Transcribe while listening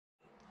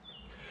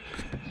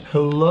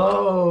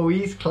Hello,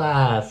 East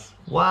Class.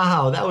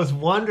 Wow, that was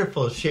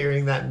wonderful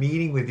sharing that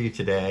meeting with you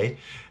today.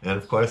 And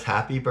of course,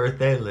 happy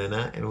birthday,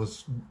 Lena. And it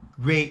was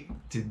great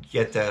to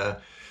get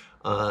to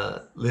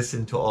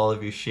listen to all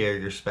of you share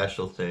your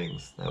special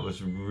things. That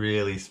was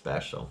really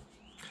special.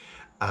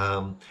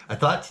 I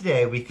thought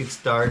today we could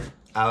start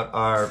out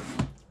our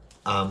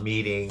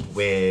meeting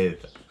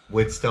with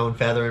Wood, Stone,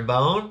 Feather, and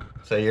Bone.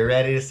 So you're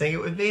ready to sing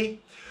it with me?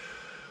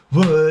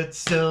 Wood,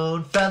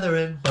 stone, feather,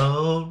 and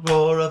bone,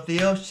 roar of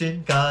the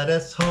ocean got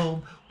us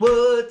home.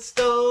 Wood,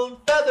 stone,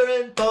 feather,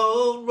 and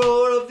bone,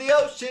 roar of the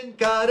ocean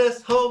got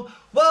us home.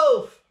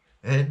 Wolf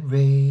and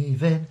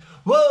raven,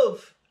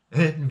 wolf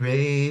and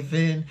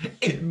raven,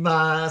 in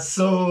my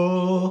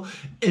soul,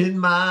 in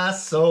my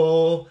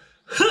soul.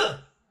 Huh.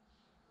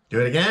 Do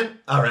it again?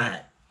 All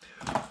right.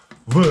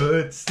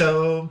 Wood,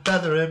 stone,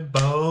 feather, and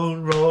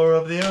bone, roar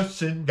of the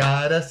ocean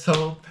got us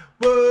home.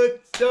 Wood,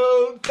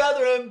 stone,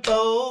 feather, and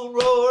bone,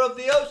 roar of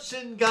the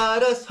ocean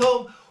got us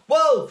home.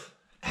 Wolf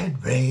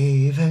and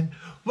raven,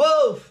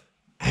 wolf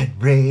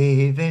and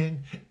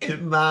raven,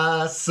 in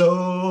my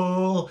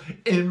soul,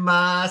 in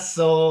my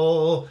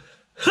soul.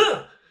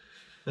 Huh.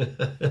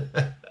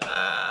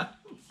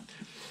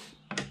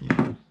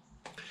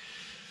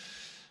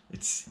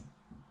 it's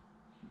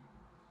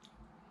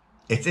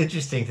it's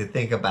interesting to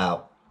think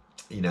about,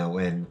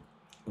 when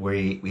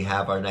we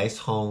have our nice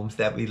homes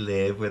that we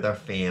live with our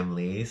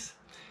families,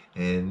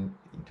 and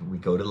we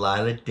go to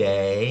Lila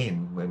Day,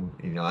 and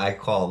when I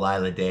call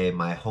Lila Day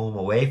my home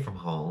away from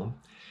home,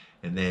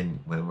 and then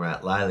when we're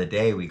at Lila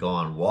Day we go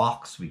on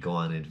walks, we go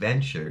on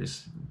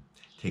adventures,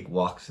 take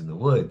walks in the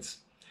woods.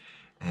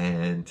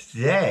 And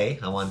today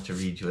I want to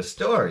read you a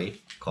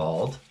story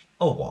called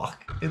A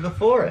Walk in the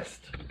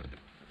Forest.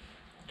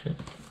 Okay,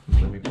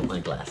 let me put my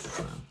glasses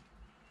on.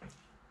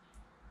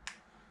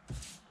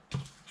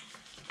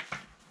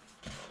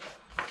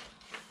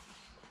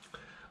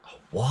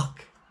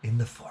 Walk in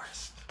the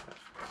forest.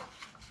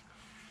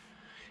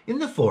 In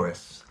the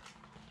forest,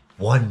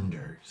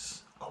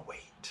 wonders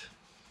await.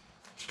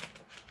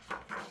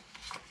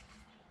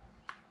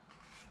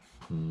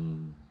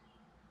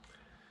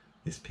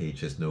 This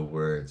page has no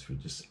words. We're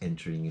just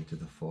entering into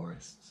the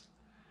forests,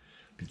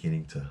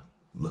 beginning to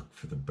look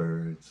for the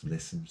birds,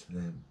 listen to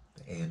them,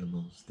 the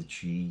animals, the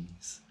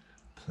trees,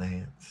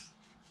 plants.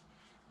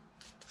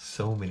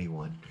 So many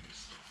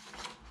wonders.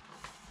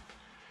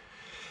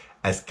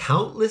 As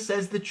countless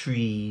as the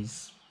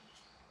trees,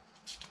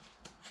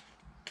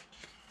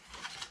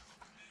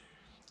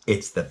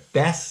 it's the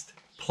best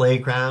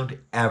playground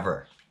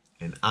ever.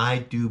 And I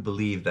do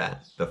believe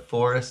that. The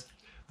forest,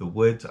 the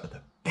woods are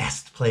the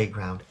best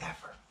playground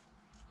ever.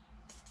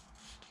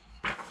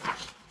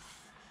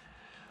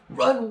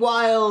 Run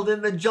wild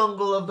in the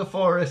jungle of the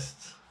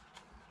forest.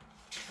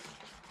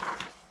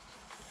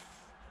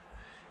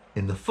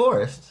 In the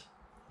forest,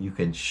 you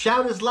can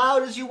shout as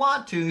loud as you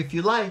want to if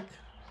you like.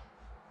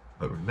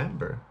 But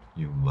remember,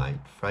 you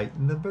might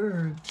frighten the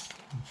birds.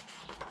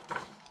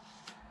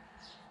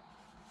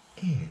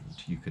 And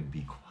you can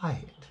be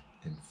quiet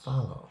and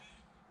follow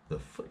the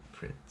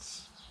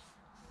footprints.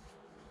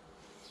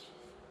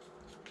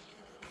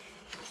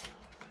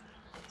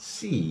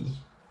 See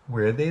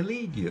where they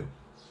lead you.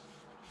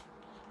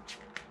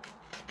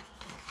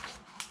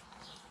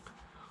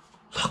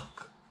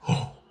 Look.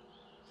 Oh.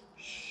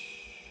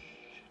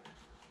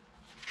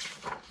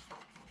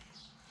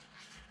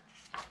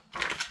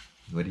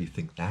 What do you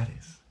think that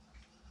is?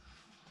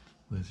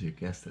 What's your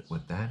guess at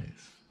what that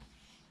is?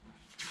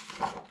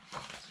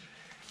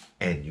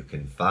 And you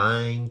can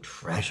find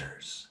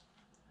treasures.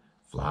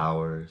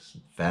 Flowers,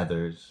 and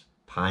feathers,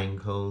 pine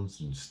cones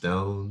and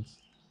stones.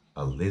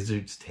 A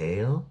lizard's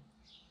tail?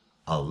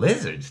 A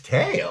lizard's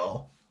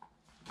tail?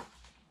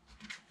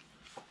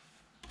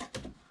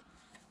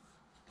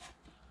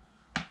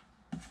 I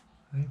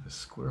have a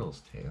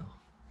squirrel's tail.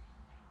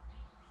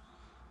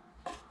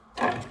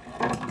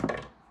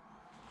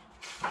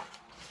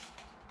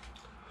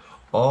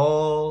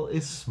 All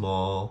is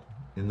small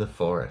in the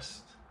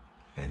forest,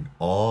 and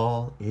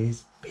all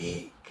is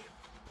big.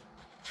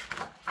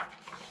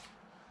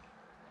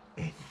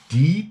 And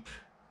deep.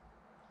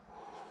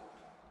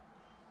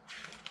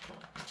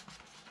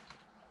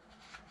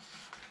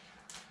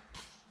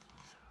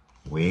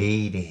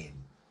 Wade in.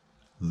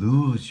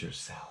 Lose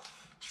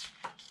yourself.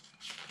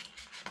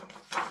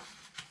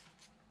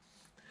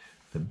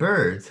 The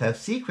birds have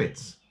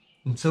secrets,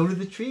 and so do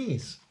the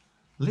trees.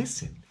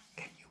 Listen,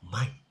 and you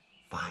might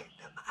find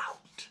them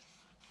out.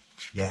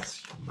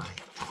 Yes, you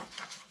might.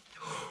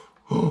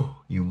 Oh,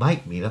 you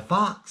might meet a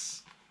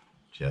fox.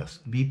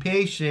 Just be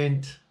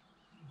patient.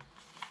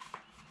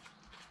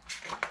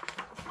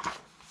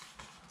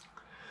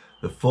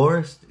 The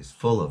forest is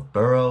full of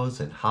burrows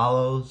and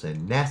hollows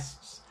and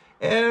nests.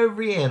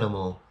 Every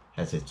animal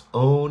has its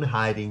own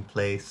hiding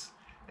place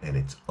and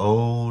its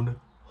own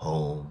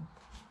home.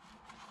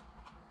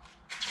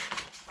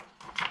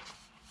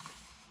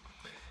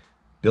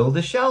 Build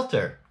a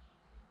shelter.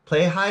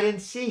 Play hide and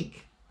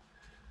seek.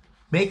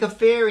 Make a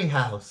fairy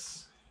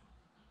house.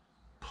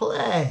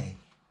 Play.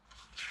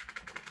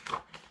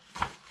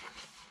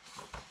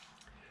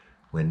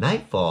 When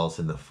night falls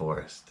in the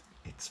forest,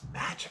 it's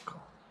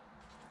magical.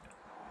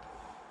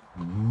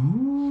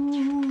 Ooh.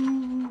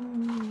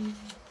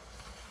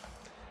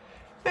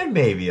 And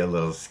maybe a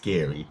little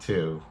scary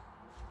too.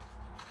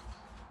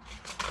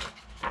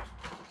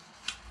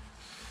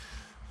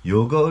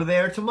 You'll go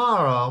there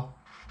tomorrow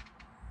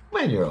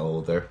when you're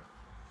older.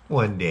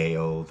 One day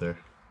older.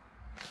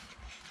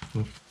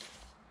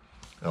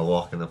 I'll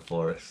walk in the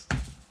forest.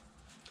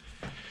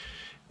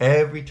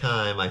 Every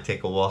time I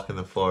take a walk in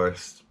the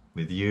forest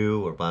with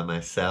you or by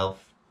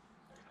myself,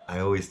 I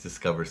always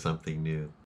discover something new.